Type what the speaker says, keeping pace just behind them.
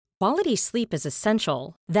Quality sleep is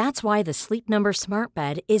essential. That's why the Sleep Number Smart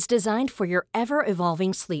Bed is designed for your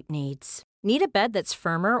ever-evolving sleep needs. Need a bed that's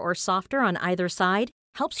firmer or softer on either side?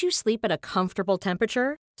 Helps you sleep at a comfortable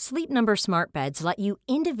temperature? Sleep Number Smart Beds let you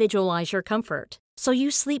individualize your comfort, so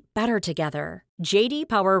you sleep better together. J.D.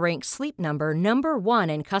 Power ranks Sleep Number number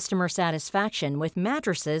 1 in customer satisfaction with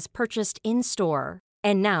mattresses purchased in-store.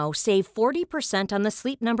 And now, save 40% on the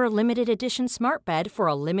Sleep Number Limited Edition Smart Bed for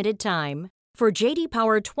a limited time. For J.D.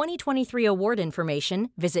 Power 2023 award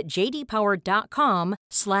information, visit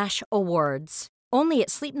jdpower.com/awards. Only at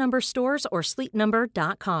Sleep Number stores or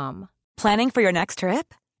sleepnumber.com. Planning for your next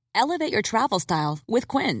trip? Elevate your travel style with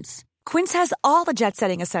Quince. Quince has all the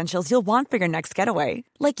jet-setting essentials you'll want for your next getaway,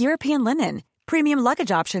 like European linen, premium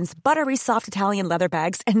luggage options, buttery soft Italian leather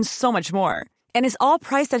bags, and so much more. And is all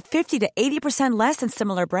priced at 50 to 80% less than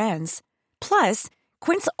similar brands. Plus,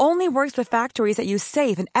 Quince only works with factories that use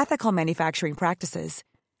safe and ethical manufacturing practices.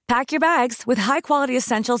 Pack your bags with high-quality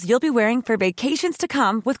essentials you'll be wearing for vacations to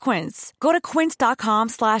come with Quince. Go to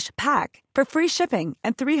quince.com/pack for free shipping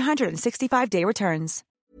and 365-day returns.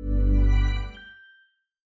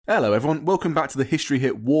 Hello everyone, welcome back to the History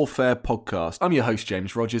Hit Warfare podcast. I'm your host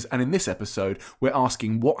James Rogers, and in this episode we're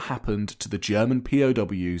asking what happened to the German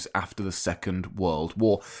POWs after the Second World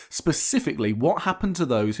War. Specifically, what happened to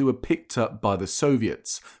those who were picked up by the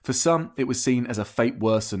Soviets? For some, it was seen as a fate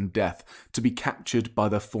worse than death, to be captured by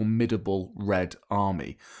the formidable Red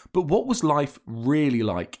Army. But what was life really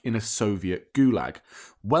like in a Soviet gulag?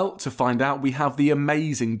 Well, to find out, we have the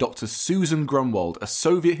amazing Dr. Susan Grunwald, a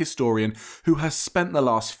Soviet historian who has spent the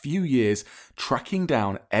last few years tracking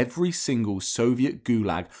down every single Soviet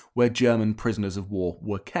gulag where German prisoners of war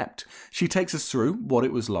were kept. She takes us through what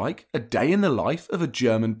it was like, a day in the life of a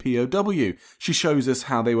German POW. She shows us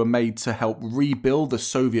how they were made to help rebuild the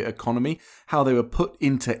Soviet economy, how they were put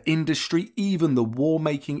into industry, even the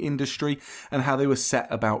war-making industry, and how they were set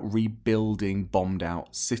about rebuilding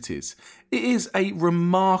bombed-out cities. It is a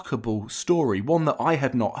remarkable story, one that I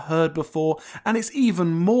had not heard before, and it's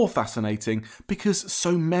even more fascinating because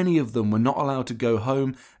so many of them were not allowed to go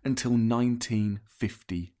home until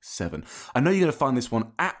 1957. I know you're going to find this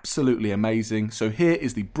one absolutely amazing, so here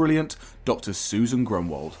is the brilliant Dr. Susan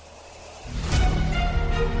Grunwald.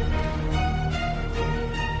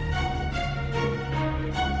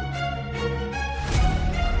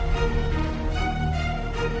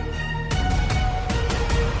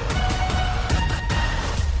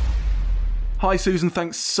 Hi Susan,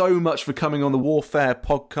 thanks so much for coming on the Warfare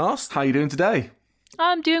podcast. How are you doing today?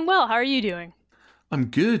 I'm doing well. How are you doing? I'm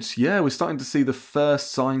good. Yeah, we're starting to see the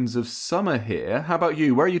first signs of summer here. How about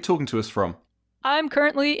you? Where are you talking to us from? I'm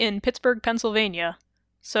currently in Pittsburgh, Pennsylvania.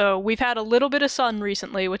 So we've had a little bit of sun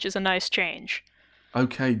recently, which is a nice change.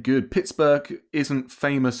 Okay, good. Pittsburgh isn't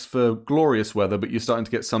famous for glorious weather, but you're starting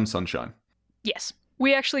to get some sunshine. Yes.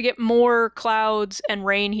 We actually get more clouds and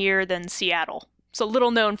rain here than Seattle. It's a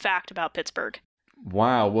little known fact about Pittsburgh.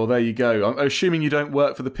 Wow, well there you go. I'm assuming you don't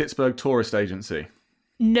work for the Pittsburgh Tourist Agency.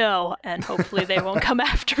 No, and hopefully they won't come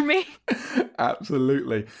after me.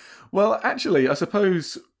 Absolutely. Well, actually, I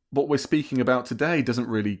suppose what we're speaking about today doesn't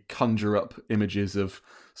really conjure up images of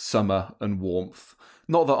summer and warmth.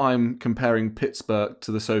 Not that I'm comparing Pittsburgh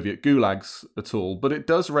to the Soviet gulags at all, but it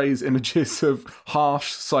does raise images of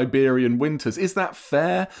harsh Siberian winters. Is that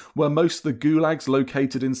fair? Were most of the gulags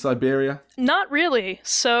located in Siberia? Not really.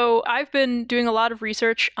 So I've been doing a lot of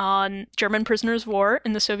research on German prisoners of war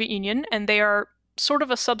in the Soviet Union, and they are sort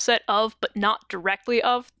of a subset of, but not directly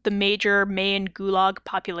of, the major main gulag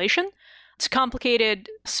population. It's a complicated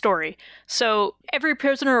story. So every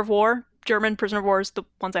prisoner of war, German prisoner of war is the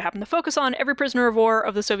ones I happen to focus on. Every prisoner of war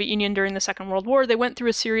of the Soviet Union during the Second World War, they went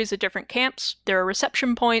through a series of different camps. There are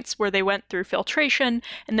reception points where they went through filtration,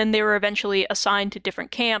 and then they were eventually assigned to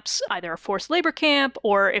different camps, either a forced labor camp,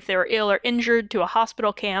 or if they were ill or injured, to a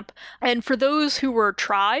hospital camp. And for those who were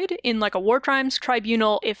tried in like a war crimes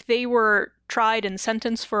tribunal, if they were tried and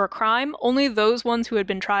sentenced for a crime, only those ones who had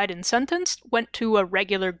been tried and sentenced went to a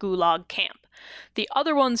regular gulag camp. The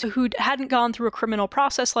other ones who hadn't gone through a criminal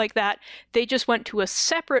process like that, they just went to a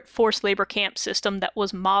separate forced labor camp system that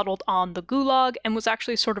was modeled on the Gulag and was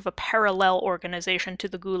actually sort of a parallel organization to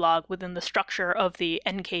the Gulag within the structure of the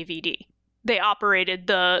NKVD. They operated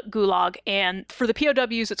the Gulag, and for the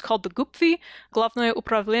POWs, it's called the GUPVI, Главное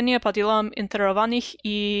управление по делам интернованных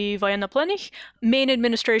и военнопленных, main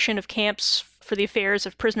administration of camps for the affairs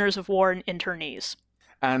of prisoners of war and internees.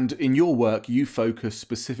 And in your work, you focus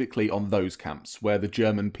specifically on those camps where the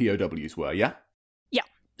German POWs were, yeah? Yeah.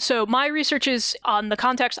 So my research is on the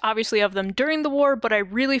context, obviously, of them during the war, but I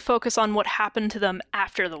really focus on what happened to them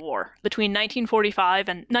after the war, between 1945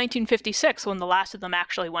 and 1956, when the last of them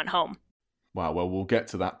actually went home. Wow, well, we'll get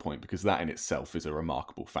to that point, because that in itself is a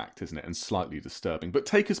remarkable fact, isn't it? And slightly disturbing. But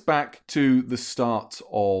take us back to the start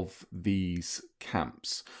of these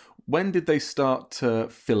camps. When did they start to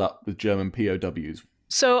fill up with German POWs?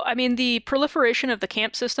 So, the proliferation of the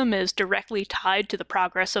camp system is directly tied to the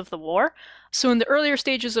progress of the war. So in the earlier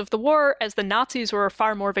stages of the war, as the Nazis were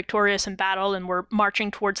far more victorious in battle and were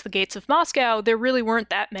marching towards the gates of Moscow, there really weren't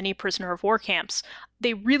that many prisoner of war camps.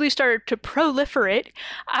 They really started to proliferate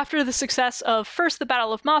after the success of first the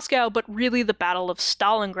Battle of Moscow, but really the Battle of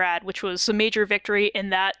Stalingrad, which was a major victory in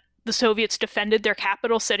that the Soviets defended their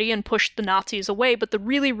capital city and pushed the Nazis away, but the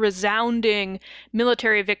really resounding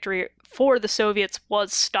military victory for the Soviets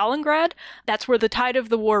was Stalingrad. That's where the tide of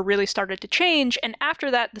the war really started to change, and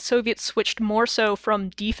after that, the Soviets switched more so from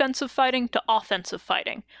defensive fighting to offensive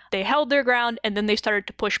fighting. They held their ground, and then they started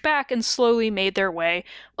to push back and slowly made their way,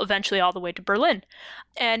 eventually all the way to Berlin.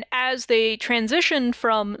 And as they transitioned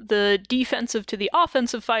from the defensive to the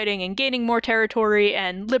offensive fighting and gaining more territory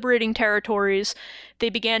and liberating territories, they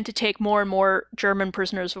began to take more and more German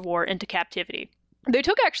prisoners of war into captivity. They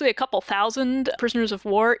took actually a couple thousand prisoners of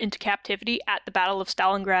war into captivity at the Battle of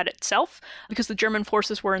Stalingrad itself, because the German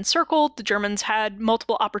forces were encircled. The Germans had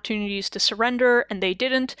multiple opportunities to surrender, and they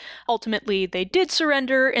didn't. Ultimately, they did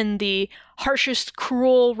surrender in the harshest,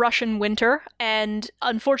 cruel Russian winter, and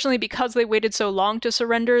unfortunately, because they waited so long to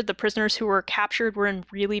surrender, the prisoners who were captured were in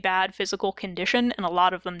really bad physical condition, and a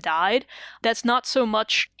lot of them died. That's not so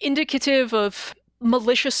much indicative of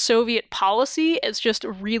malicious Soviet policy as just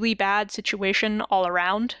a really bad situation all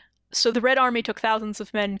around. So the Red Army took thousands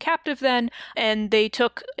of men captive then, and they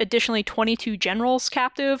took additionally 22 generals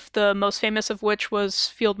captive, the most famous of which was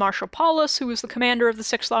Field Marshal Paulus, who was the commander of the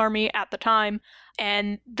 6th Army at the time.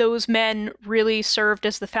 And those men really served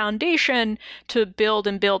as the foundation to build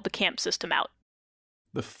the camp system out.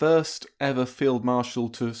 The first ever field marshal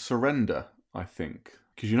to surrender, I think.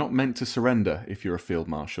 Because you're not meant to surrender if you're a field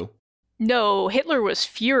marshal. No, Hitler was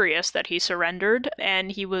furious that he surrendered,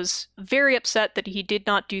 and he was very upset that he did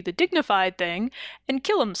not do the dignified thing and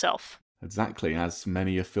kill himself. Exactly, as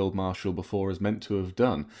many a field marshal before is meant to have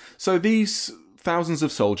done. So these thousands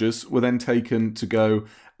of soldiers were then taken to go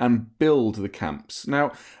and build the camps.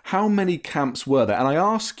 Now, how many camps were there? And I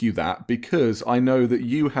ask you that because I know that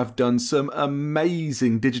you have done some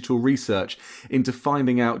amazing digital research into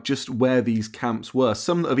finding out just where these camps were.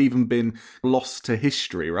 Some that have even been lost to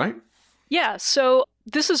history, right? Yeah, so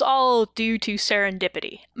this is all due to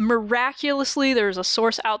serendipity. Miraculously, there's a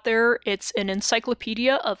source out there. It's an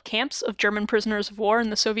encyclopedia of camps of German prisoners of war in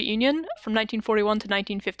the Soviet Union from 1941 to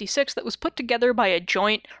 1956 that was put together by a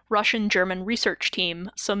joint Russian-German research team.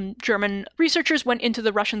 Some German researchers went into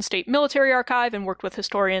the Russian State Military Archive and worked with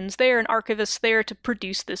historians there and archivists there to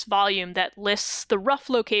produce this volume that lists the rough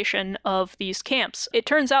location of these camps. It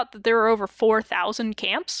turns out that there are over 4,000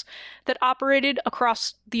 camps that operated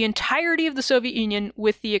across the entirety of the Soviet Union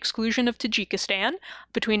with the exclusion of Tajikistan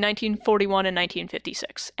between 1941 and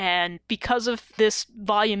 1956. And because of this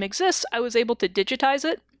volume exists, I was able to digitize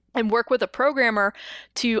it and work with a programmer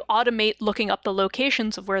to automate looking up the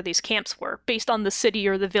locations of where these camps were, based on the city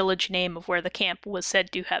or the village name of where the camp was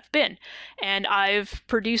said to have been. And I've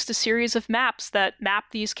produced a series of maps that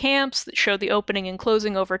map these camps, that show the opening and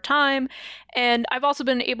closing over time. And I've also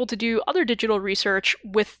been able to do other digital research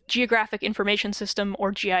with Geographic Information System,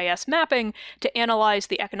 or GIS mapping, to analyze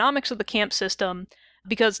the economics of the camp system,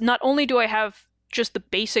 because not only do I have just the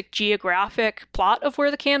basic geographic plot of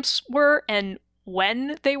where the camps were and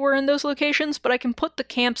when they were in those locations, but I can put the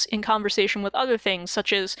camps in conversation with other things,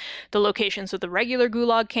 such as the locations of the regular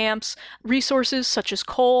Gulag camps, resources such as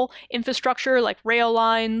coal, infrastructure like rail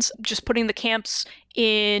lines, just putting the camps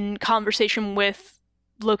in conversation with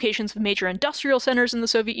locations of major industrial centers in the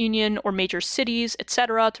Soviet Union or major cities,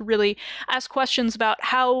 etc., to really ask questions about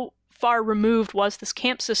how far removed was this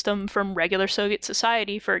camp system from regular Soviet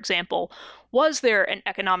society, for example. Was there an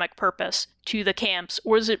economic purpose to the camps,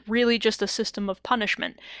 or is it really just a system of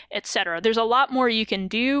punishment, etc.? There's a lot more you can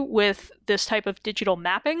do with this type of digital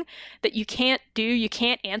mapping that you can't do. You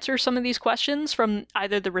can't answer some of these questions from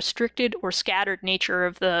either the restricted or scattered nature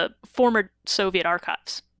of the former Soviet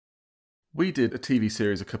archives. We did a TV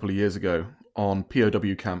series a couple of years ago on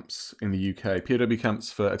POW camps in the UK, POW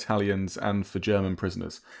camps for Italians and for German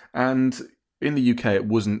prisoners. And in the UK, it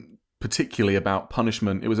wasn't particularly about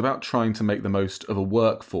punishment. It was about trying to make the most of a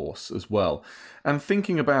workforce as well. And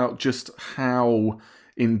thinking about just how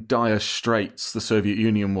in dire straits the Soviet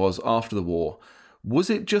Union was after the war,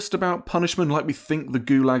 Was it just about punishment like we think the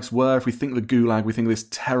gulags were? If we think the gulag, we think this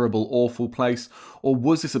terrible, awful place. Or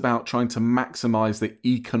was this about trying to maximise the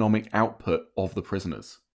economic output of the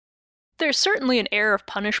prisoners? There's certainly an air of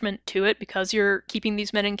punishment to it because you're keeping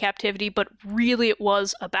these men in captivity, but really it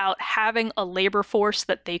was about having a labor force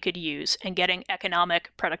that they could use and getting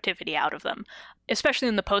economic productivity out of them, especially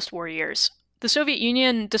in the post-war years. The Soviet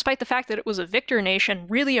Union, despite the fact that it was a victor nation,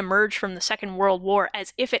 really emerged from the Second World War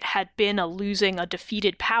as if it had been a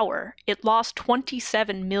defeated power. It lost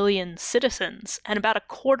 27 million citizens and about a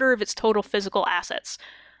quarter of its total physical assets.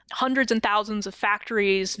 Hundreds and thousands of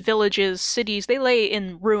factories, villages, cities, they lay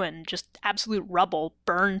in ruin, just absolute rubble,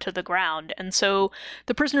 burned to the ground. And so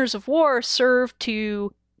the prisoners of war served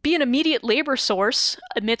to be an immediate labor source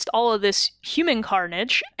amidst all of this human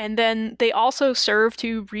carnage, and then they also served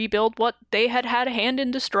to rebuild what they had had a hand in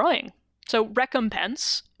destroying. So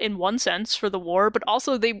recompense, in one sense, for the war, but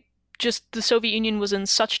also the Soviet Union was in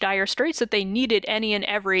such dire straits that they needed any and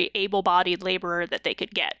every able-bodied laborer that they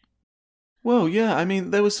could get. Well, yeah, I mean,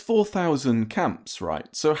 there was 4,000 camps, right?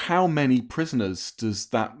 So how many prisoners does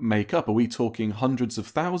that make up? Are we talking hundreds of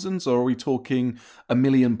thousands, or are we talking 1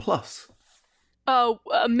 million plus?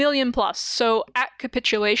 1 million plus. So at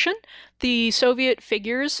capitulation, the Soviet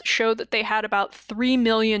figures show that they had about 3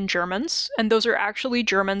 million Germans, and those are actually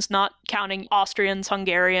Germans, not counting Austrians,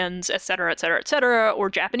 Hungarians, etc., etc., etc., or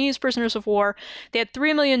Japanese prisoners of war. They had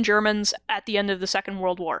 3 million Germans at the end of the Second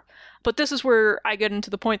World War. But this is where I get into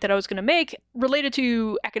the point that I was going to make, related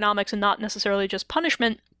to economics and not necessarily just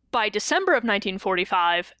punishment. By December of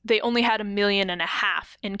 1945, they only had 1.5 million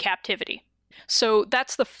in captivity. So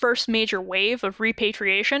that's the first major wave of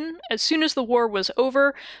repatriation. As soon as the war was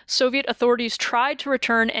over, Soviet authorities tried to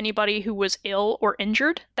return anybody who was ill or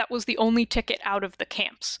injured. That was the only ticket out of the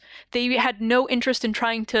camps. They had no interest in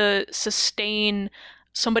trying to sustain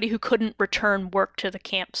somebody who couldn't return work to the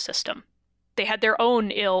camp system. They had their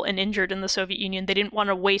own ill and injured in the Soviet Union. They didn't want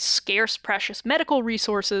to waste scarce, precious medical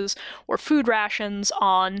resources or food rations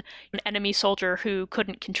on an enemy soldier who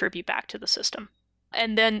couldn't contribute back to the system.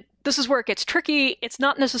 And then this is where it gets tricky. It's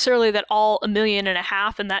not necessarily that all 1.5 million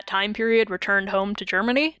in that time period returned home to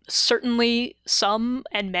Germany. Certainly some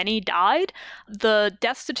and many died. The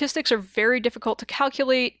death statistics are very difficult to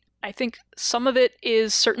calculate. I think some of it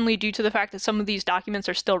is certainly due to the fact that some of these documents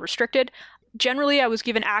are still restricted. Generally, I was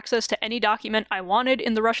given access to any document I wanted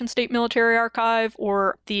in the Russian State Military Archive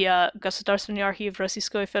or the Государственный архив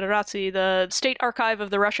Российской Федерации, the State Archive of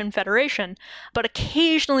the Russian Federation, but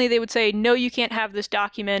occasionally they would say, no, you can't have this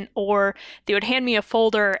document, or they would hand me a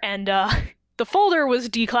folder and the folder was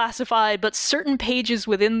declassified, but certain pages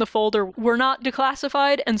within the folder were not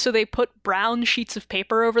declassified, and so they put brown sheets of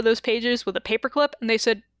paper over those pages with a paperclip, and they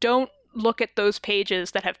said, don't look at those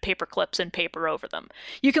pages that have paper clips and paper over them.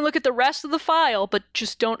 You can look at the rest of the file, but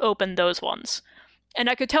just don't open those ones. And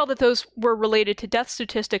I could tell that those were related to death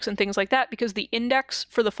statistics and things like that because the index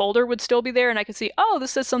for the folder would still be there, and I could see, oh,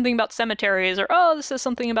 this says something about cemeteries, or oh, this says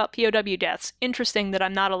something about POW deaths. Interesting that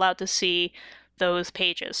I'm not allowed to see those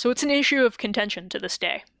pages. So it's an issue of contention to this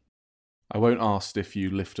day. I won't ask if you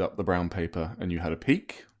lift up the brown paper and you had a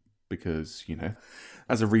peek, because,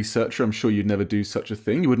 as a researcher, I'm sure you'd never do such a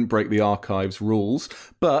thing. You wouldn't break the archive's rules.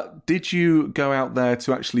 But did you go out there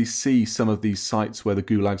to actually see some of these sites where the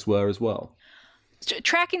gulags were as well?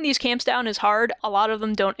 Tracking these camps down is hard. A lot of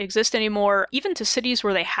them don't exist anymore. Even to cities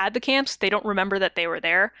where they had the camps, they don't remember that they were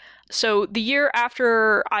there. So the year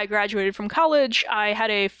after I graduated from college, I had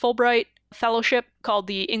a Fulbright fellowship called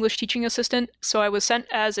the English Teaching Assistant. So I was sent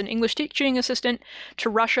as an English teaching assistant to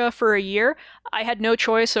Russia for a year. I had no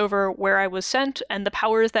choice over where I was sent, and the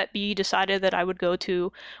powers that be decided that I would go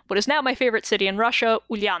to what is now my favorite city in Russia,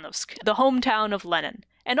 Ulyanovsk, the hometown of Lenin,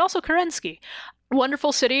 and also Kerensky.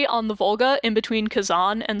 Wonderful city on the Volga in between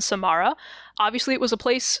Kazan and Samara. Obviously, it was a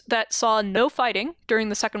place that saw no fighting during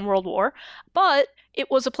the Second World War, but it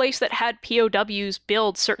was a place that had POWs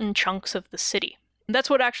build certain chunks of the city. That's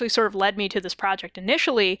what actually sort of led me to this project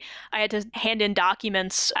initially. I had to hand in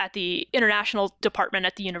documents at the international department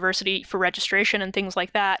at the university for registration and things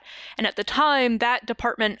like that. And at the time, that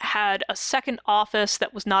department had a second office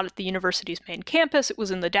that was not at the university's main campus. It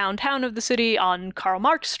was in the downtown of the city on Karl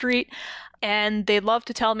Marx Street. And they loved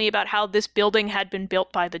to tell me about how this building had been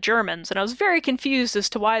built by the Germans. And I was very confused as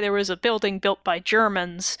to why there was a building built by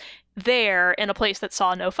Germans there in a place that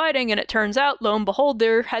saw no fighting, and it turns out, lo and behold,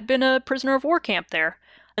 there had been a prisoner of war camp there.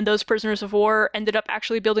 And those prisoners of war ended up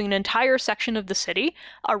actually building an entire section of the city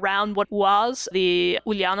around what was the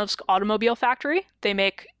Ulyanovsk automobile factory. They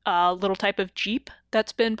make a little type of Jeep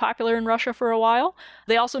that's been popular in Russia for a while.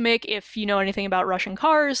 They also make, if you know anything about Russian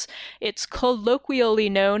cars, it's colloquially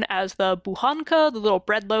known as the Bukhanka, the little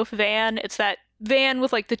bread loaf van. It's that van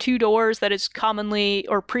with like the two doors that is commonly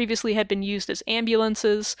or previously had been used as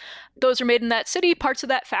ambulances. Those are made in that city. Parts of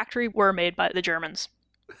that factory were made by the Germans.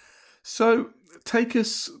 So take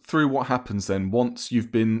us through what happens then once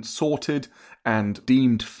you've been sorted and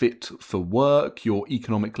deemed fit for work, you're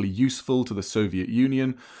economically useful to the Soviet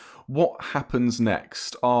Union. What happens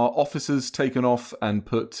next? Are officers taken off and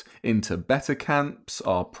put into better camps?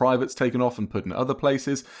 Are privates taken off and put in other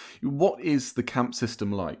places? What is the camp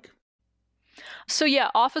system like? So yeah,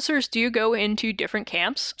 officers do go into different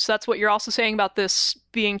camps. So that's what you're also saying about this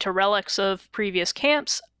being to relics of previous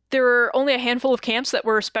camps. There were only a handful of camps that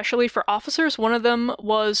were especially for officers. One of them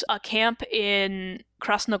was a camp in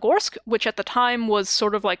Krasnogorsk, which at the time was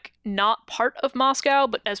sort of like not part of Moscow,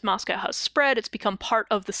 but as Moscow has spread, it's become part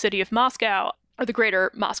of the city of Moscow, or the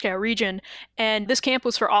greater Moscow region. And this camp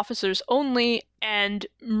was for officers only, and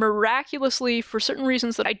miraculously, for certain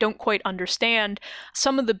reasons that I don't quite understand,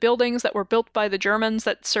 some of the buildings that were built by the Germans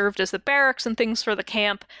that served as the barracks and things for the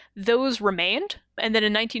camp, those remained. And then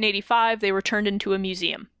in 1985, they were turned into a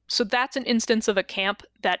museum. So that's an instance of a camp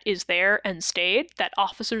that is there and stayed, that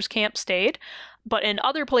officers' camp stayed. But in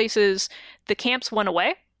other places, the camps went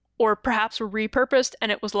away, or perhaps were repurposed,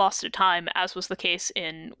 and it was lost to time, as was the case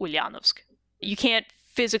in Ulyanovsk. You can't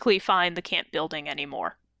physically find the camp building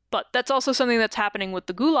anymore. But that's also something that's happening with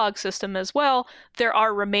the Gulag system as well. There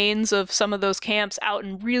are remains of some of those camps out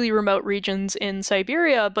in really remote regions in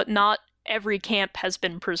Siberia, but not every camp has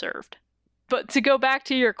been preserved. But to go back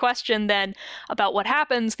to your question then about what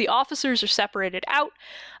happens, the officers are separated out.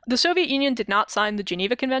 The Soviet Union did not sign the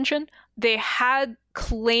Geneva Convention. They had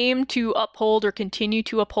claimed to uphold or continue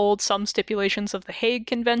to uphold some stipulations of the Hague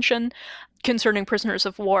Convention concerning prisoners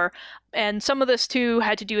of war. And some of this, too,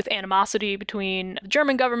 had to do with animosity between the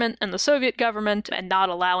German government and the Soviet government and not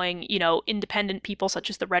allowing, independent people such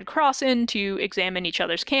as the Red Cross in to examine each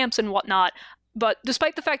other's camps and whatnot. But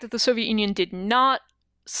despite the fact that the Soviet Union did not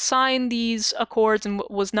sign these accords and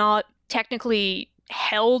was not technically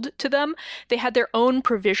held to them, they had their own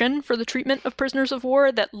provision for the treatment of prisoners of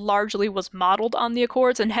war that largely was modeled on the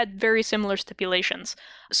accords and had very similar stipulations.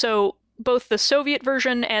 So both the Soviet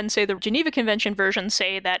version and, say, the Geneva Convention version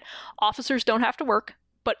say that officers don't have to work,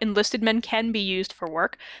 but enlisted men can be used for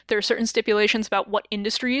work. There are certain stipulations about what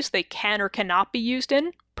industries they can or cannot be used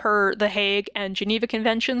in. Per the Hague and Geneva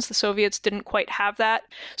Conventions, the Soviets didn't quite have that.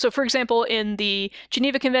 So, for example, in the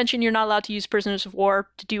Geneva Convention, you're not allowed to use prisoners of war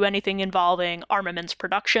to do anything involving armaments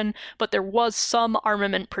production, but there was some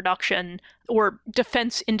armament production or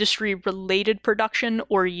defense industry-related production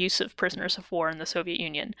or use of prisoners of war in the Soviet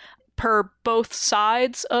Union. Per both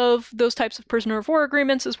sides of those types of prisoner of war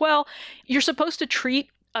agreements as well, you're supposed to treat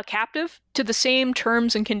a captive to the same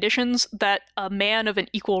terms and conditions that a man of an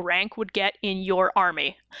equal rank would get in your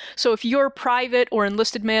army. So if your private or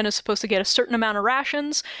enlisted man is supposed to get a certain amount of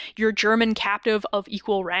rations, your German captive of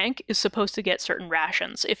equal rank is supposed to get certain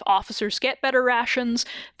rations. If officers get better rations,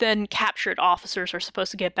 then captured officers are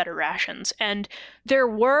supposed to get better rations. And there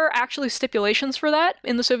were actually stipulations for that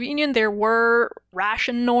in the Soviet Union. There were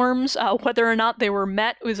ration norms. Whether or not they were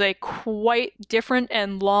met was a quite different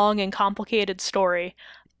and long and complicated story.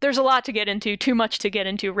 There's a lot to get into, too much to get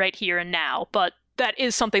into right here and now, but that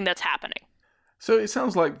is something that's happening. So it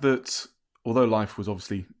sounds like that, although life was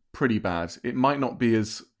obviously pretty bad, it might not be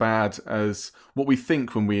as bad as what we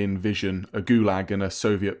think when we envision a gulag and a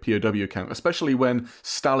Soviet POW camp, especially when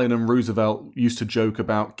Stalin and Roosevelt used to joke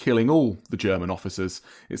about killing all the German officers.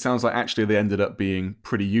 It sounds like actually they ended up being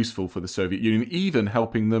pretty useful for the Soviet Union, even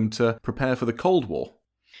helping them to prepare for the Cold War.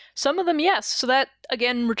 Some of them, yes. So that,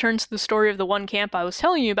 again, returns to the story of the one camp I was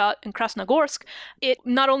telling you about in Krasnogorsk. It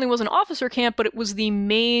not only was an officer camp, but it was the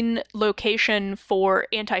main location for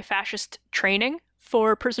anti-fascist training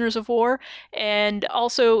for prisoners of war. And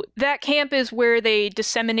also, that camp is where they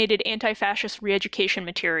disseminated anti-fascist re-education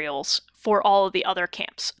materials for all of the other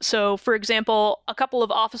camps. So, for example, a couple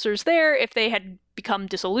of officers there, if they had become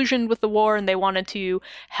disillusioned with the war and they wanted to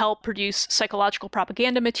help produce psychological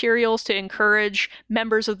propaganda materials to encourage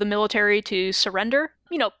members of the military to surrender,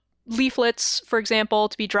 leaflets, for example,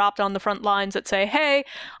 to be dropped on the front lines that say, hey,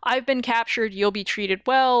 I've been captured, you'll be treated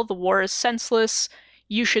well, the war is senseless,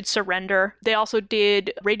 you should surrender. They also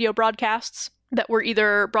did radio broadcasts that were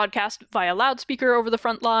either broadcast via loudspeaker over the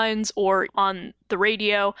front lines or on the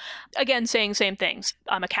radio, again saying same things.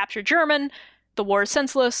 I'm a captured German, the war is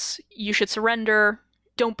senseless, you should surrender,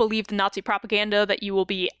 don't believe the Nazi propaganda that you will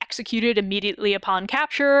be executed immediately upon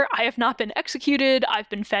capture. I have not been executed. I've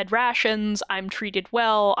been fed rations. I'm treated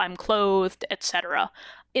well. I'm clothed, etc.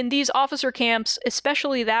 In these officer camps,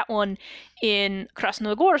 especially that one in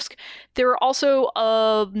Krasnogorsk, there were also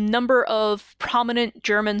a number of prominent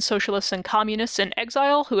German socialists and communists in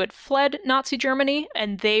exile who had fled Nazi Germany,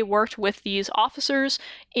 and they worked with these officers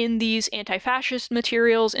in these anti-fascist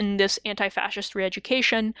materials, in this anti-fascist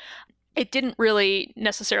re-education. It didn't really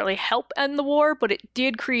necessarily help end the war, but it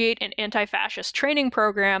did create an anti-fascist training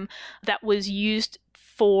program that was used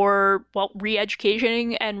for,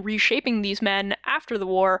 re-educating and reshaping these men after the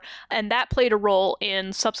war, and that played a role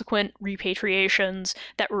in subsequent repatriations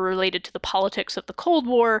that were related to the politics of the Cold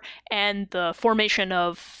War and the formation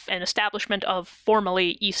of and establishment of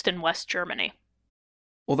formally East and West Germany.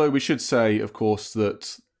 Although we should say, of course,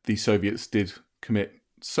 that the Soviets did commit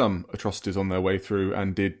some atrocities on their way through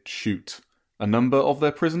and did shoot a number of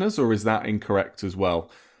their prisoners, or is that incorrect as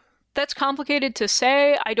well? That's complicated to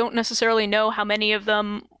say. I don't necessarily know how many of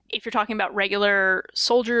them, if you're talking about regular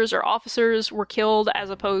soldiers or officers, were killed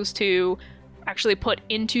as opposed to actually put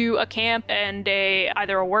into a camp and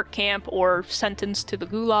either a work camp or sentenced to the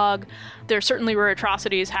Gulag. There certainly were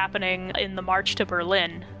atrocities happening in the march to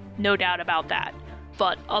Berlin, no doubt about that.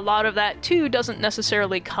 But a lot of that, too, doesn't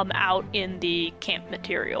necessarily come out in the camp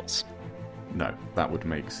materials. No, that would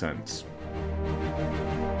make sense.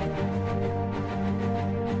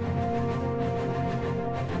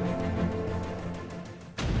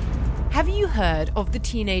 Have you heard of the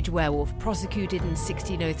teenage werewolf prosecuted in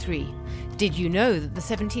 1603? Did you know that the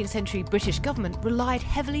 17th century British government relied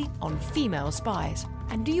heavily on female spies?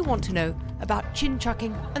 And do you want to know about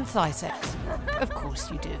chin-chucking and thigh sex? Of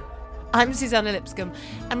course you do. I'm Susanna Lipscomb,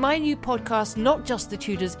 and my new podcast, Not Just the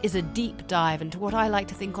Tudors, is a deep dive into what I like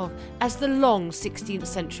to think of as the long 16th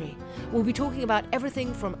century. We'll be talking about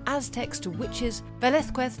everything from Aztecs to witches,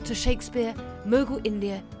 Velázquez to Shakespeare, Mughal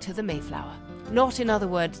India to the Mayflower. Not, in other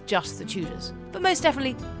words, just the Tudors, but most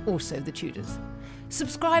definitely also the Tudors.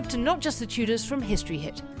 Subscribe to Not Just the Tudors from History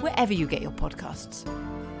Hit, wherever you get your podcasts.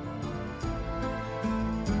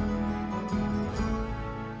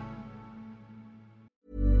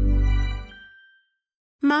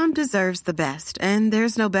 Mom deserves the best, and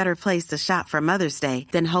there's no better place to shop for Mother's Day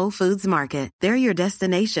than Whole Foods Market. They're your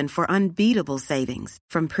destination for unbeatable savings,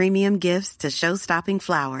 from premium gifts to show-stopping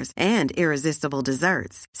flowers and irresistible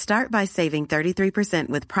desserts. Start by saving 33%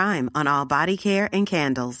 with Prime on all body care and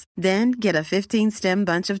candles. Then get a 15-stem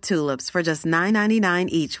bunch of tulips for just $9.99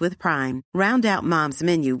 each with Prime. Round out Mom's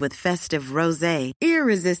menu with festive rosé,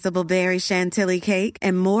 irresistible berry chantilly cake,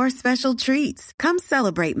 and more special treats. Come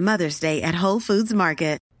celebrate Mother's Day at Whole Foods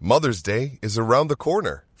Market. Mother's Day is around the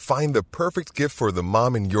corner. Find the perfect gift for the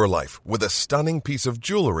mom in your life with a stunning piece of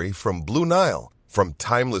jewelry from Blue Nile. From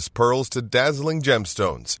timeless pearls to dazzling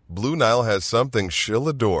gemstones, Blue Nile has something she'll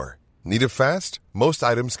adore. Need it fast? Most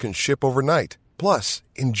items can ship overnight. Plus,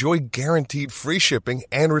 enjoy guaranteed free shipping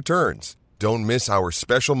and returns. Don't miss our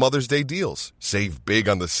special Mother's Day deals. Save big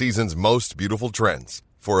on the season's most beautiful trends.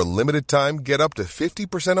 For a limited time, get up to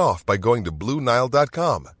 50% off by going to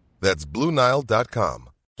BlueNile.com. That's BlueNile.com.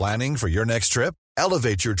 Planning for your next trip?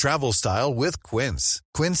 Elevate your travel style with Quince.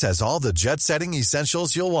 Quince has all the jet-setting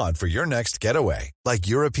essentials you'll want for your next getaway, like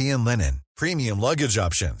European linen, premium luggage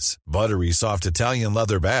options, buttery soft Italian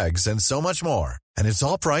leather bags, and so much more. And it's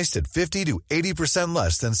all priced at 50 to 80%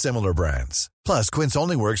 less than similar brands. Plus, Quince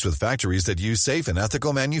only works with factories that use safe and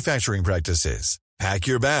ethical manufacturing practices. Pack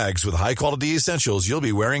your bags with high-quality essentials you'll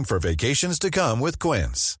be wearing for vacations to come with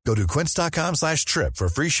Quince. Go to quince.com/trip for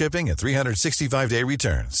free shipping and 365-day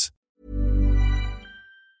returns.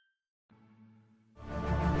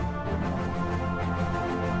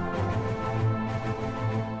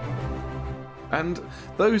 And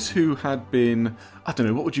those who had been, I don't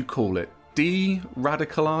know, what would you call it?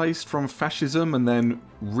 De-radicalized from fascism and then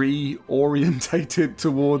reorientated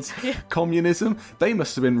towards communism. They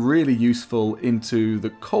must have been really useful into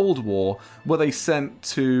the Cold War. Were they sent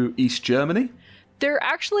to East Germany? There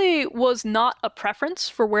actually was not a preference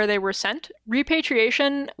for where they were sent.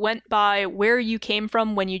 Repatriation went by where you came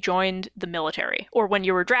from when you joined the military, or when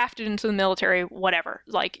you were drafted into the military, whatever.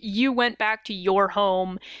 Like, you went back to your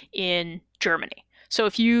home in Germany. So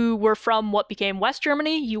if you were from what became West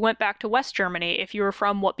Germany, you went back to West Germany. If you were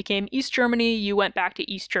from what became East Germany, you went back to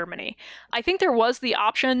East Germany. I think there was the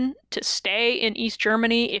option to stay in East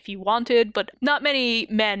Germany if you wanted, but not many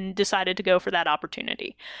men decided to go for that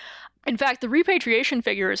opportunity. In fact, the repatriation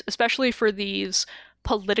figures, especially for these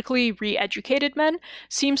politically re-educated men,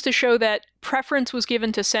 seems to show that preference was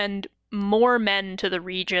given to send more men to the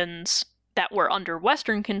regions that were under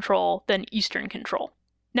Western control than Eastern control.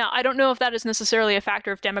 Now, I don't know if that is necessarily a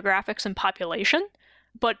factor of demographics and population,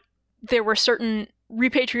 but there were certain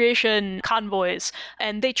repatriation convoys,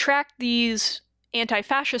 and they tracked these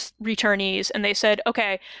anti-fascist returnees, and they said,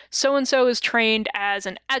 okay, so-and-so is trained as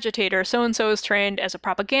an agitator, so-and-so is trained as a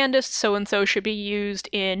propagandist, so-and-so should be used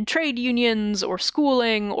in trade unions or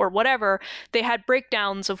schooling or whatever. They had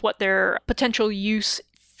breakdowns of what their potential use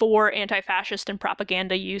for anti-fascist and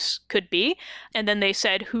propaganda use could be, and then they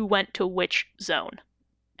said who went to which zone.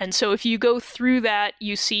 And so if you go through that,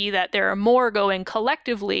 you see that there are more going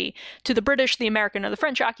collectively to the British, the American, or the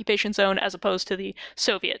French occupation zone as opposed to the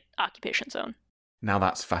Soviet occupation zone. Now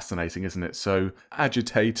that's fascinating, isn't it? So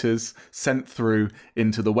agitators sent through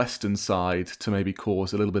into the western side to maybe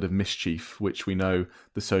cause a little bit of mischief, which we know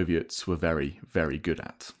the Soviets were very, very good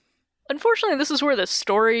at. Unfortunately, this is where the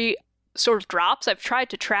story sort of drops. I've tried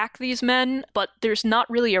to track these men, but there's not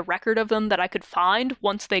really a record of them that I could find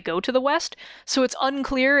once they go to the West. So it's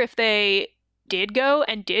unclear if they did go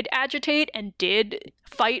and did agitate and did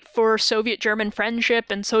fight for Soviet-German friendship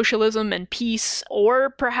and socialism and peace, or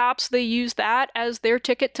perhaps they used that as their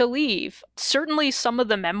ticket to leave. Certainly some of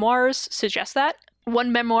the memoirs suggest that.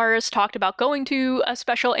 One memoirist talked about going to a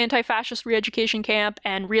special anti-fascist re-education camp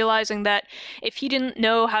and realizing that if he didn't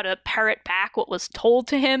know how to parrot back what was told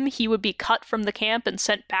to him, he would be cut from the camp and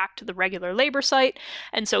sent back to the regular labor site.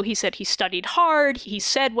 And so he said he studied hard, he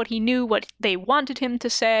said what he knew, what they wanted him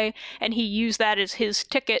to say, and he used that as his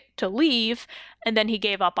ticket to leave, and then he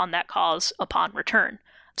gave up on that cause upon return.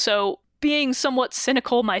 So being somewhat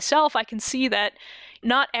cynical myself, I can see that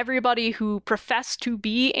not everybody who professed to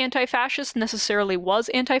be anti-fascist necessarily was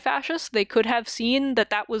anti-fascist. They could have seen that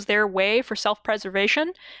that was their way for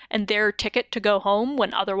self-preservation and their ticket to go home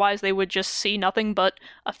when otherwise they would just see nothing but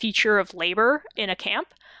a feature of labor in a camp.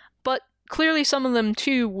 But clearly some of them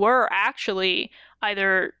too were actually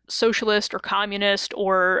either socialist or communist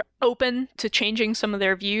or open to changing some of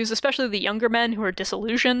their views, especially the younger men who were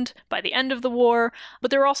disillusioned by the end of the war.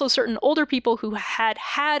 But there were also certain older people who had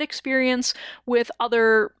experience with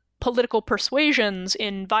other political persuasions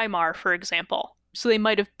in Weimar, for example. So they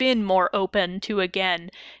might have been more open to,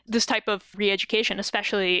 again, this type of re-education,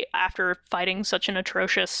 especially after fighting such an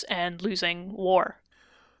atrocious and losing war.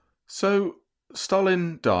 So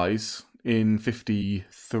Stalin dies in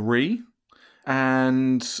 1953.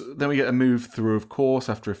 And then we get a move through, of course,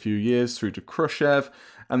 after a few years, through to Khrushchev.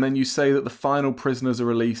 And then you say that the final prisoners are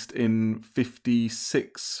released in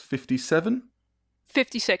 56, 57?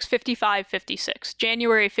 56, 55, 56.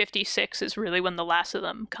 January 56 is really when the last of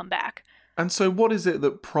them come back. And so what is it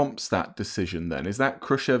that prompts that decision then? Is that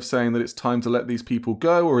Khrushchev saying that it's time to let these people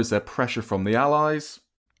go, or is there pressure from the Allies?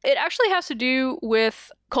 It actually has to do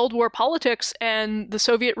with Cold War politics and the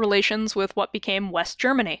Soviet relations with what became West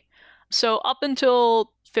Germany. So up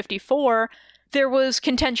until 1954, there was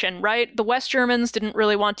contention, right? The West Germans didn't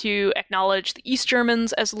really want to acknowledge the East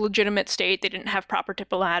Germans as a legitimate state. They didn't have proper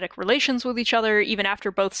diplomatic relations with each other, even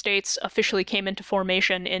after both states officially came into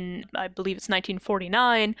formation in, I believe it's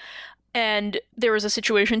 1949. And there was a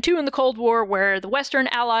situation, too, in the Cold War where the Western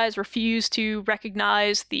Allies refused to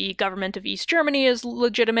recognize the government of East Germany as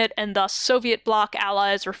legitimate, and thus Soviet bloc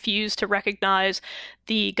allies refused to recognize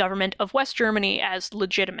the government of West Germany as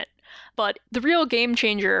legitimate. But the real game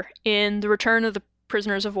changer in the return of the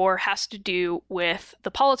prisoners of war has to do with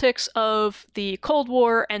the politics of the Cold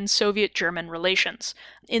War and Soviet-German relations.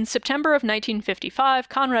 In September of 1955,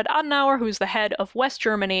 Konrad Adenauer, who was the head of West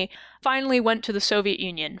Germany, finally went to the Soviet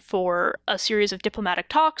Union for a series of diplomatic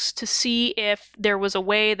talks to see if there was a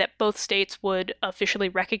way that both states would officially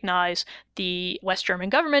recognize the West German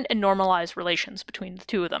government and normalize relations between the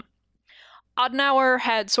two of them. Adenauer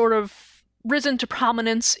had sort of risen to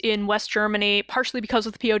prominence in West Germany, partially because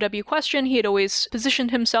of the POW question. He had always positioned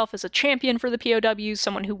himself as a champion for the POWs,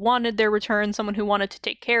 someone who wanted their return, someone who wanted to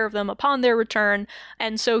take care of them upon their return,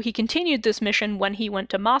 and so he continued this mission when he went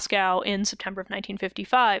to Moscow in September of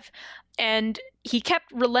 1955. And he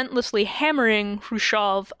kept relentlessly hammering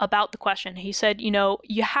Khrushchev about the question. He said,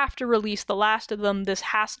 you have to release the last of them. This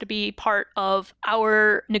has to be part of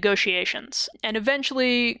our negotiations. And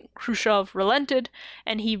eventually, Khrushchev relented,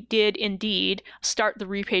 and he did indeed start the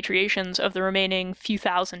repatriations of the remaining few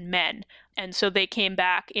thousand men. And so they came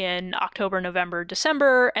back in October, November,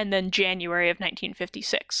 December, and then January of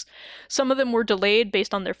 1956. Some of them were delayed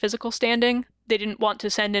based on their physical standing. They didn't want to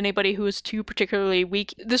send anybody who was too particularly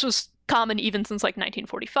weak. This was common even since like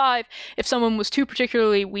 1945. If someone was too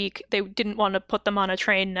particularly weak, they didn't want to put them on a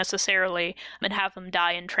train necessarily and have them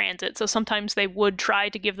die in transit. So sometimes they would try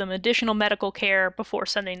to give them additional medical care before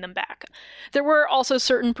sending them back. There were also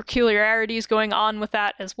certain peculiarities going on with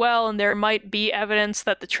that as well, and there might be evidence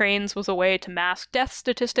that the trains was a way to mask death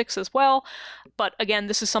statistics as well. But again,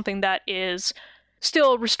 this is something that is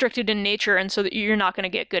still restricted in nature, and so that you're not going to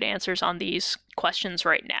get good answers on these questions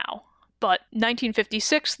right now. But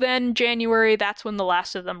 1956 then, January, that's when the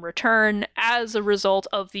last of them return as a result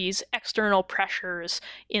of these external pressures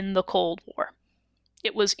in the Cold War.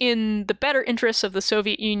 It was in the better interests of the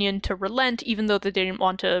Soviet Union to relent, even though they didn't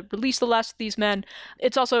want to release the last of these men.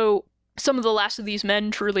 It's also some of the last of these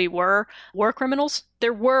men truly were war criminals.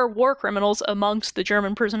 There were war criminals amongst the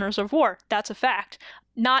German prisoners of war. That's a fact.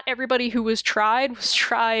 Not everybody who was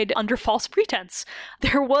tried under false pretense.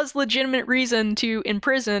 There was legitimate reason to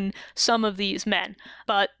imprison some of these men,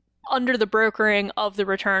 but under the brokering of the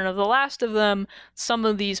return of the last of them, some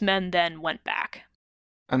of these men then went back.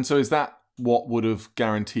 And so is that what would have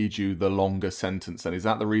guaranteed you the longer sentence then? Is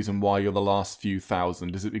that the reason why you're the last few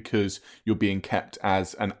thousand? Is it because you're being kept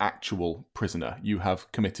as an actual prisoner? You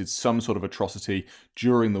have committed some sort of atrocity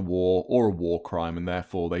during the war or a war crime, and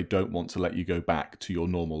therefore they don't want to let you go back to your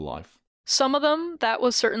normal life? Some of them, that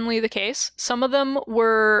was certainly the case. Some of them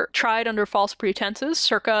were tried under false pretenses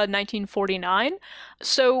circa 1949.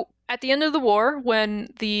 So at the end of the war, when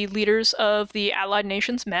the leaders of the Allied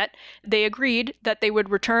nations met, they agreed that they would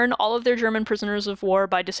return all of their German prisoners of war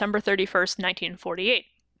by December 31st, 1948.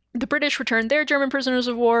 The British returned their German prisoners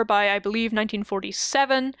of war by, I believe,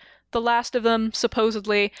 1947, the last of them,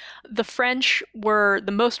 supposedly. The French were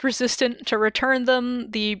the most resistant to return them.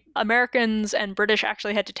 The Americans and British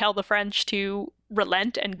actually had to tell the French to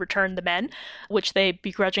relent and return the men, which they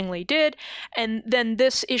begrudgingly did. And then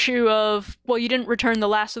this issue of, well, you didn't return the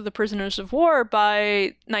last of the prisoners of war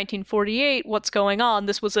by 1948, what's going on?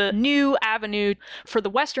 This was a new avenue for the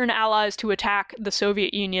Western Allies to attack the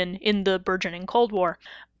Soviet Union in the burgeoning Cold War.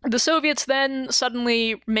 The Soviets then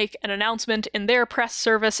suddenly make an announcement in their press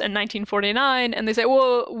service in 1949, and they say,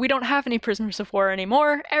 well, we don't have any prisoners of war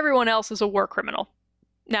anymore. Everyone else is a war criminal.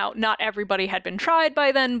 Now, not everybody had been tried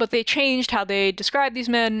by then, but they changed how they described these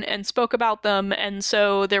men and spoke about them, and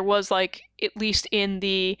so there was, like, at least in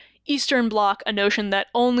the Eastern Bloc, a notion that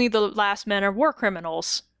only the last men are war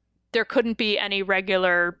criminals. There couldn't be any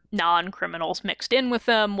regular non-criminals mixed in with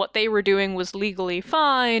them. What they were doing was legally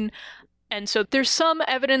fine. And so there's some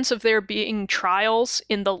evidence of there being trials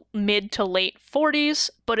in the mid to late 40s,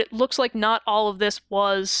 but it looks like not all of this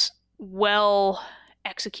was well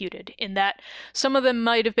executed, in that some of them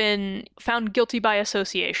might have been found guilty by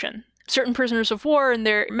association. Certain prisoners of war, in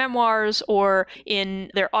their memoirs or in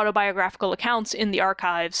their autobiographical accounts in the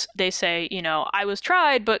archives, they say, you know, I was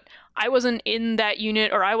tried, but I wasn't in that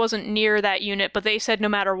unit or I wasn't near that unit, but they said no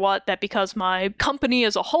matter what, that because my company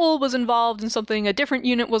as a whole was involved in something, a different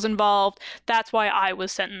unit was involved, that's why I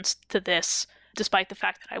was sentenced to this, despite the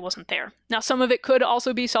fact that I wasn't there. Now, some of it could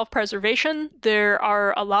also be self-preservation. There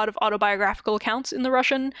are a lot of autobiographical accounts in the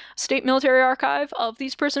Russian State Military Archive of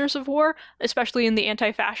these prisoners of war, especially in the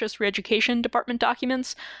Anti-Fascist Re-Education Department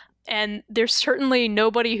documents. And there's certainly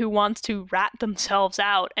nobody who wants to rat themselves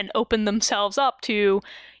out and open themselves up to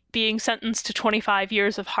being sentenced to 25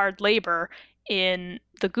 years of hard labor in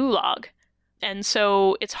the Gulag. And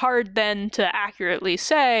so it's hard then to accurately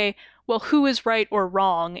say, well, who is right or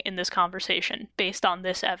wrong in this conversation based on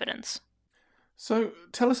this evidence? So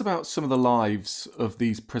tell us about some of the lives of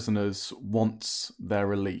these prisoners once they're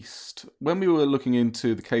released. When we were looking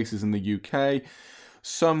into the cases in the UK,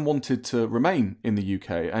 some wanted to remain in the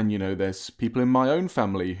UK. And, you know, there's people in my own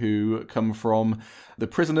family who come from the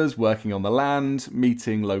prisoners working on the land,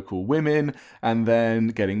 meeting local women, and then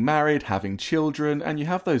getting married, having children. And you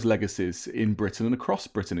have those legacies in Britain and across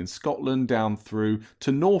Britain, in Scotland, down through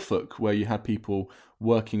to Norfolk, where you had people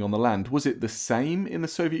working on the land. Was it the same in the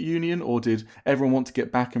Soviet Union, or did everyone want to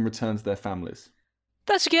get back and return to their families?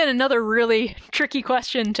 That's, again, another really tricky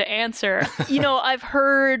question to answer. You know, I've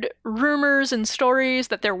heard rumors and stories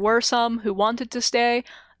that there were some who wanted to stay.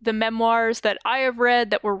 The memoirs that I have read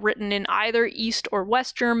that were written in either East or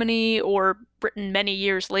West Germany, or written many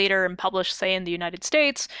years later and published, say, in the United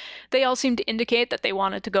States, they all seem to indicate that they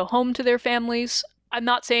wanted to go home to their families. I'm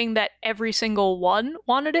not saying that every single one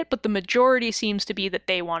wanted it, but the majority seems to be that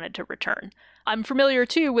they wanted to return. I'm familiar,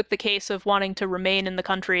 too, with the case of wanting to remain in the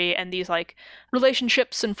country and these, like,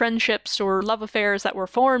 relationships and friendships or love affairs that were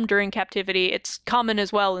formed during captivity. It's common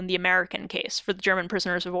as well in the American case for the German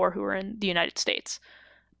prisoners of war who were in the United States.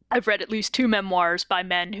 I've read at least 2 memoirs by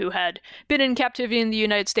men who had been in captivity in the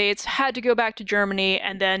United States, had to go back to Germany,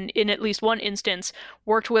 and then in at least one instance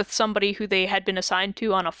worked with somebody who they had been assigned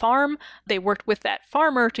to on a farm. They worked with that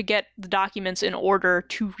farmer to get the documents in order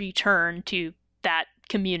to return to that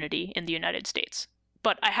community in the United States.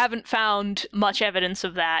 But I haven't found much evidence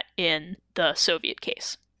of that in the Soviet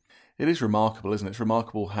case. It is remarkable, isn't it? It's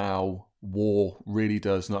remarkable how war really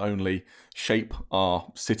does not only shape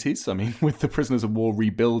our cities, I mean, with the prisoners of war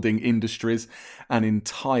rebuilding industries and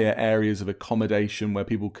entire areas of accommodation where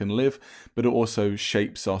people can live, but it also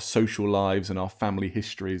shapes our social lives and our family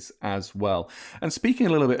histories as well. And speaking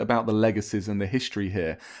a little bit about the legacies and the history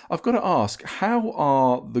here, I've got to ask, how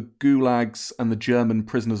are the gulags and the German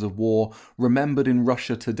prisoners of war remembered in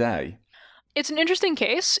Russia today? It's an interesting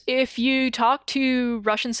case. If you talk to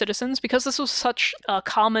Russian citizens, because this was such a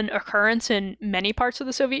common occurrence in many parts of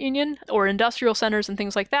the Soviet Union, or industrial centers and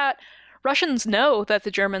things like that, Russians know that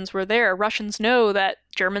the Germans were there. Russians know that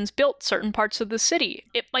Germans built certain parts of the city.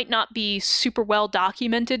 It might not be super well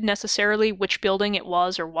documented necessarily which building it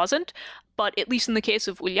was or wasn't, but at least in the case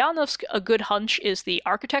of Ulyanovsk, a good hunch is the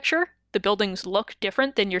architecture. The buildings look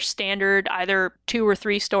different than your standard either 2 or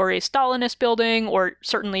 3 story Stalinist building, or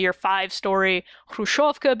certainly your 5-story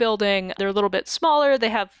Khrushchevka building. They're a little bit smaller. They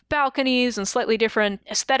have balconies and slightly different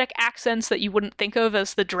aesthetic accents that you wouldn't think of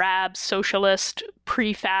as the drab socialist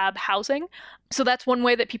prefab housing. So that's one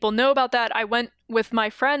way that people know about that. I went with my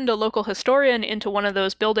friend, a local historian, into one of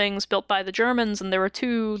those buildings built by the Germans, and there were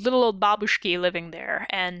 2 little old babushki living there.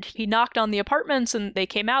 And he knocked on the apartments, and they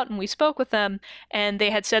came out, and we spoke with them. And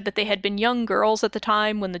they had said that they had been young girls at the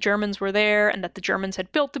time when the Germans were there, and that the Germans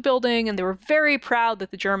had built the building, and they were very proud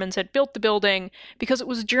that the Germans had built the building because it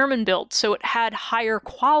was German-built, so it had higher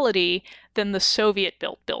quality than the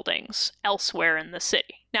Soviet-built buildings elsewhere in the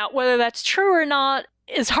city. Now, whether that's true or not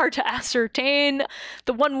is hard to ascertain.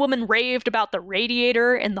 The one woman raved about the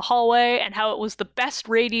radiator in the hallway and how it was the best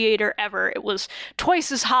radiator ever. It was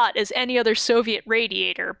twice as hot as any other Soviet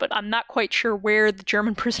radiator, but I'm not quite sure where the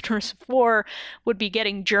German prisoners of war would be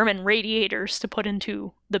getting German radiators to put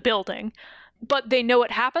into the building. But they know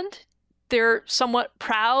it happened. They're somewhat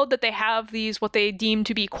proud that they have these, what they deem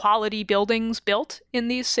to be quality buildings built in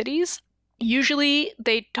these cities. Usually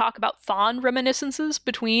they talk about fond reminiscences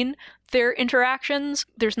between their interactions.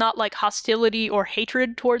 There's not like hostility or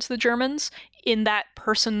hatred towards the Germans in that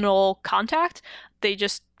personal contact. They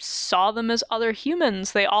just saw them as other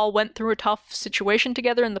humans. They all went through a tough situation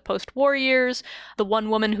together in the post-war years. The one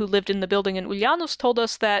woman who lived in the building in Ulyanovsk told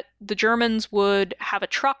us that the Germans would have a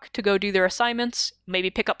truck to go do their assignments, maybe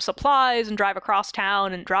pick up supplies and drive across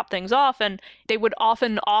town and drop things off, and they would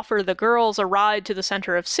often offer the girls a ride to the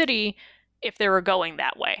center of city if they were going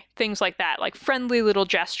that way. Things like that, like friendly little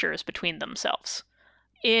gestures between themselves.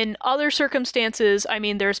 In other circumstances, I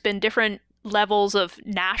mean, there's been different levels of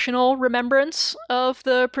national remembrance of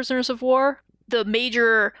the prisoners of war. The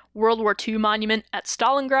major World War II monument at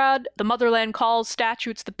Stalingrad, the Motherland Calls statue,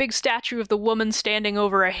 it's the big statue of the woman standing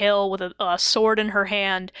over a hill with a sword in her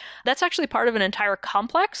hand. That's actually part of an entire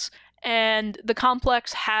complex, and the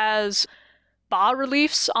complex has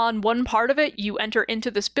bas-reliefs on one part of it. You enter into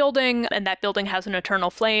this building, and that building has an eternal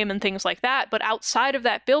flame and things like that. But outside of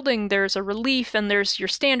that building, there's a relief, and there's your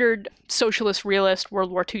standard socialist, realist, World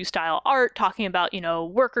War II style art talking about,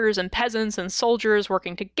 workers and peasants and soldiers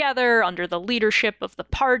working together under the leadership of the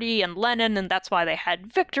party and Lenin, and that's why they had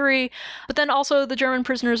victory. But then also the German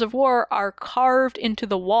prisoners of war are carved into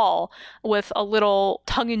the wall with a little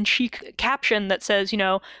tongue-in-cheek caption that says,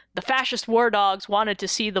 the fascist war dogs wanted to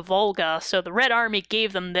see the Volga, so the Red Army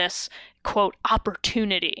gave them this, quote,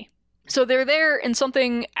 opportunity. So they're there in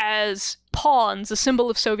something as pawns, a symbol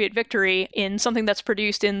of Soviet victory, in something that's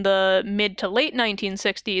produced in the mid to late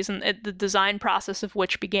 1960s, and the design process of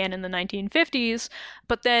which began in the 1950s.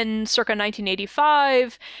 But then, circa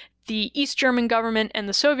 1985, the East German government and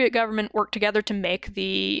the Soviet government worked together to make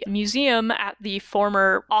the museum at the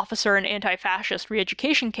former officer and anti-fascist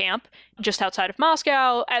re-education camp just outside of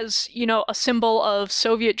Moscow as, a symbol of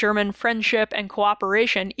Soviet-German friendship and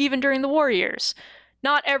cooperation, even during the war years.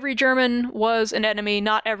 Not every German was an enemy,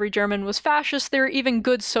 not every German was fascist. There were even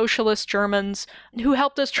good socialist Germans who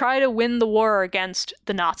helped us try to win the war against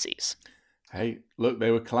the Nazis. Hey, look,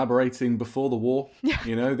 they were collaborating before the war.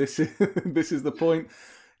 Yeah. This is the point.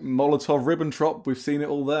 Molotov-Ribbentrop, we've seen it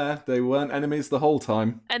all there. They weren't enemies the whole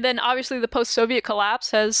time. And then obviously the post-Soviet collapse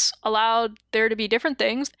has allowed there to be different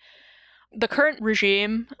things. The current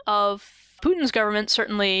regime of Putin's government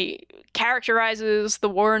certainly characterizes the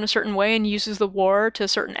war in a certain way and uses the war to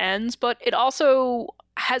certain ends, but it also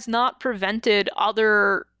has not prevented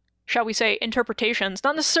other shall we say, interpretations.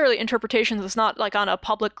 Not necessarily interpretations, it's not like on a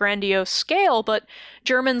public grandiose scale, but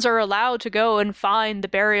Germans are allowed to go and find the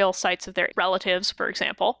burial sites of their relatives, for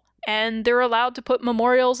example. And they're allowed to put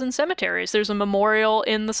memorials in cemeteries. There's a memorial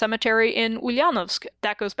in the cemetery in Ulyanovsk.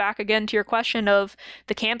 That goes back again to your question of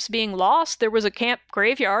the camps being lost. There was a camp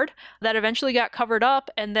graveyard that eventually got covered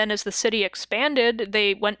up, and then as the city expanded,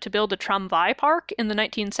 they went to build a tramway park in the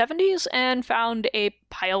 1970s and found a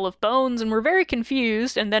pile of bones and were very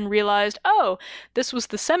confused, and then realized, oh, this was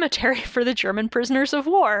the cemetery for the German prisoners of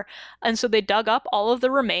war. And so they dug up all of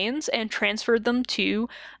the remains and transferred them to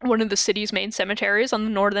one of the city's main cemeteries on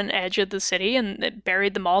the northern edge of the city, and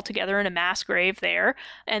buried them all together in a mass grave there.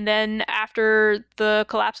 And then after the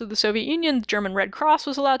collapse of the Soviet Union, the German Red Cross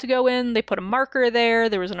was allowed to go in. They put a marker there.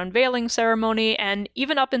 There was an unveiling ceremony. And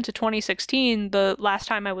even up into 2016, the last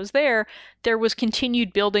time I was there was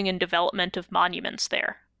continued building and development of monuments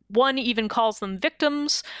there. One even calls them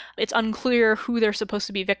victims. It's unclear who they're supposed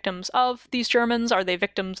to be victims of, these Germans. Are they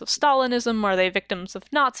victims of Stalinism? Are they victims of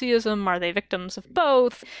Nazism? Are they victims of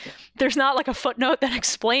both? There's not like a footnote that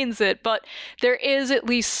explains it, but there is at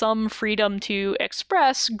least some freedom to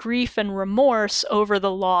express grief and remorse over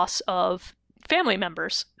the loss of family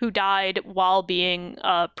members who died while being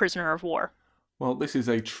a prisoner of war. Well, this is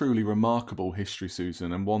a truly remarkable history,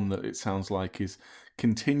 Susan, and one that it sounds like is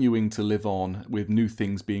continuing to live on with new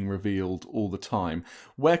things being revealed all the time.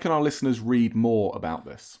 Where can our listeners read more about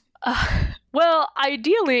this? Well,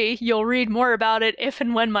 ideally, you'll read more about it if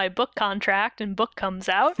and when my book contract and book comes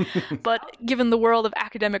out. But given the world of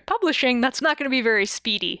academic publishing, that's not going to be very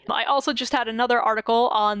speedy. I also just had another article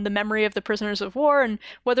on the memory of the prisoners of war and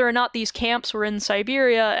whether or not these camps were in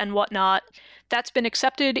Siberia and whatnot. That's been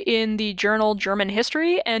accepted in the journal German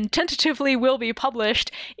History and tentatively will be published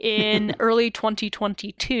in early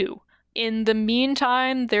 2022. In the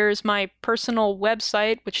meantime, there's my personal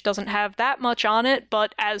website, which doesn't have that much on it,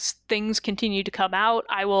 but as things continue to come out,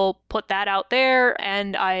 I will put that out there,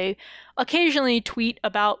 and I occasionally tweet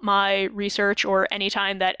about my research or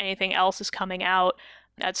anytime that anything else is coming out.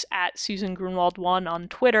 That's at Susan Grunwald1 on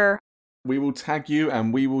Twitter. We will tag you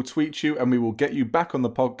and we will tweet you and we will get you back on the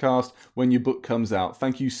podcast when your book comes out.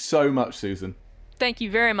 Thank you so much, Susan. Thank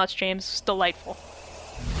you very much, James. It's delightful.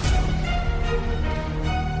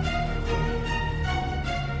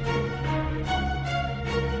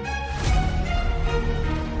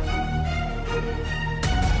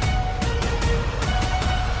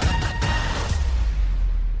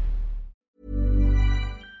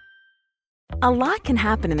 A lot can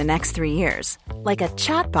happen in the next 3 years. Like a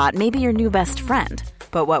chatbot may be your new best friend.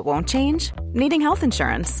 But what won't change? Needing health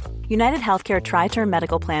insurance. United Healthcare Tri-Term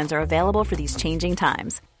Medical Plans are available for these changing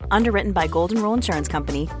times. Underwritten by Golden Rule Insurance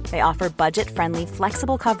Company, they offer budget-friendly,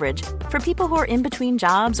 flexible coverage for people who are in between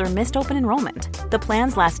jobs or missed open enrollment. The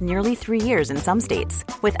plans last nearly 3 years in some states,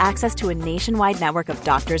 with access to a nationwide network of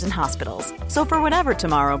doctors and hospitals. So for whatever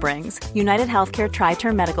tomorrow brings, United Healthcare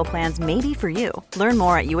Tri-Term Medical Plans may be for you. Learn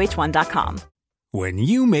more at uh1.com. When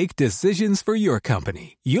you make decisions for your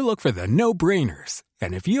company, you look for the no-brainers.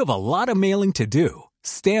 And if you have a lot of mailing to do,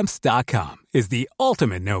 Stamps.com is the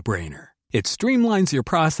ultimate no-brainer. It streamlines your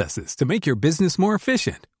processes to make your business more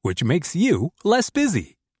efficient, which makes you less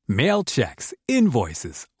busy. Mail checks,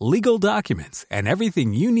 invoices, legal documents, and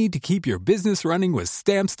everything you need to keep your business running with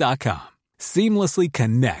Stamps.com. Seamlessly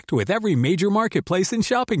connect with every major marketplace and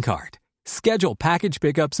shopping cart. Schedule package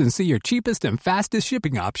pickups and see your cheapest and fastest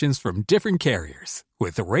shipping options from different carriers.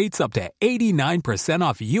 With rates up to 89%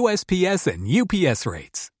 off USPS and UPS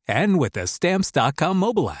rates. And with the Stamps.com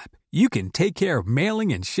mobile app, you can take care of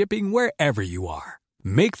mailing and shipping wherever you are.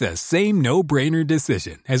 Make the same no-brainer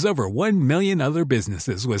decision as over 1 million other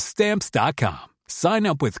businesses with Stamps.com. Sign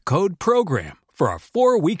up with code PROGRAM for a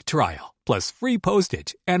 4-week trial, plus free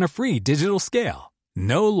postage and a free digital scale.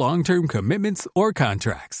 No long-term commitments or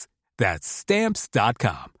contracts. That's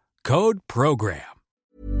Stamps.com. Code PROGRAM.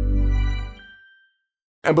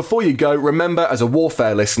 And before you go, remember, as a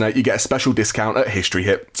Warfare listener, you get a special discount at History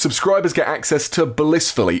Hit. Subscribers get access to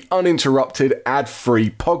blissfully uninterrupted,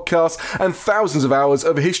 ad-free podcasts and thousands of hours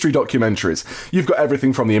of history documentaries. You've got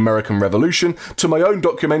everything from the American Revolution to my own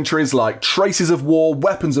documentaries like Traces of War,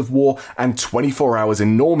 Weapons of War, and 24 Hours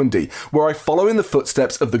in Normandy, where I follow in the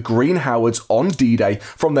footsteps of the Green Howards on D-Day,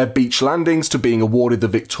 from their beach landings to being awarded the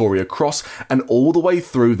Victoria Cross, and all the way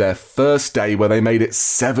through their first day where they made it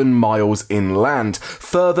 7 miles inland,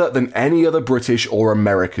 further than any other British or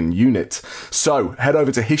American unit. So head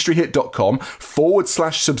over to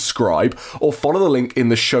historyhit.com/subscribe or follow the link in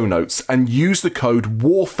the show notes and use the code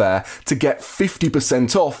WARFARE to get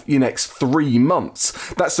 50% off your next 3 months.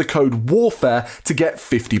 That's the code WARFARE to get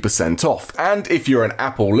 50% off. And if you're an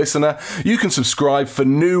Apple listener, you can subscribe for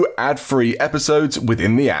new ad-free episodes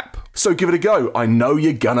within the app. So give it a go. I know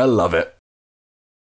you're gonna love it.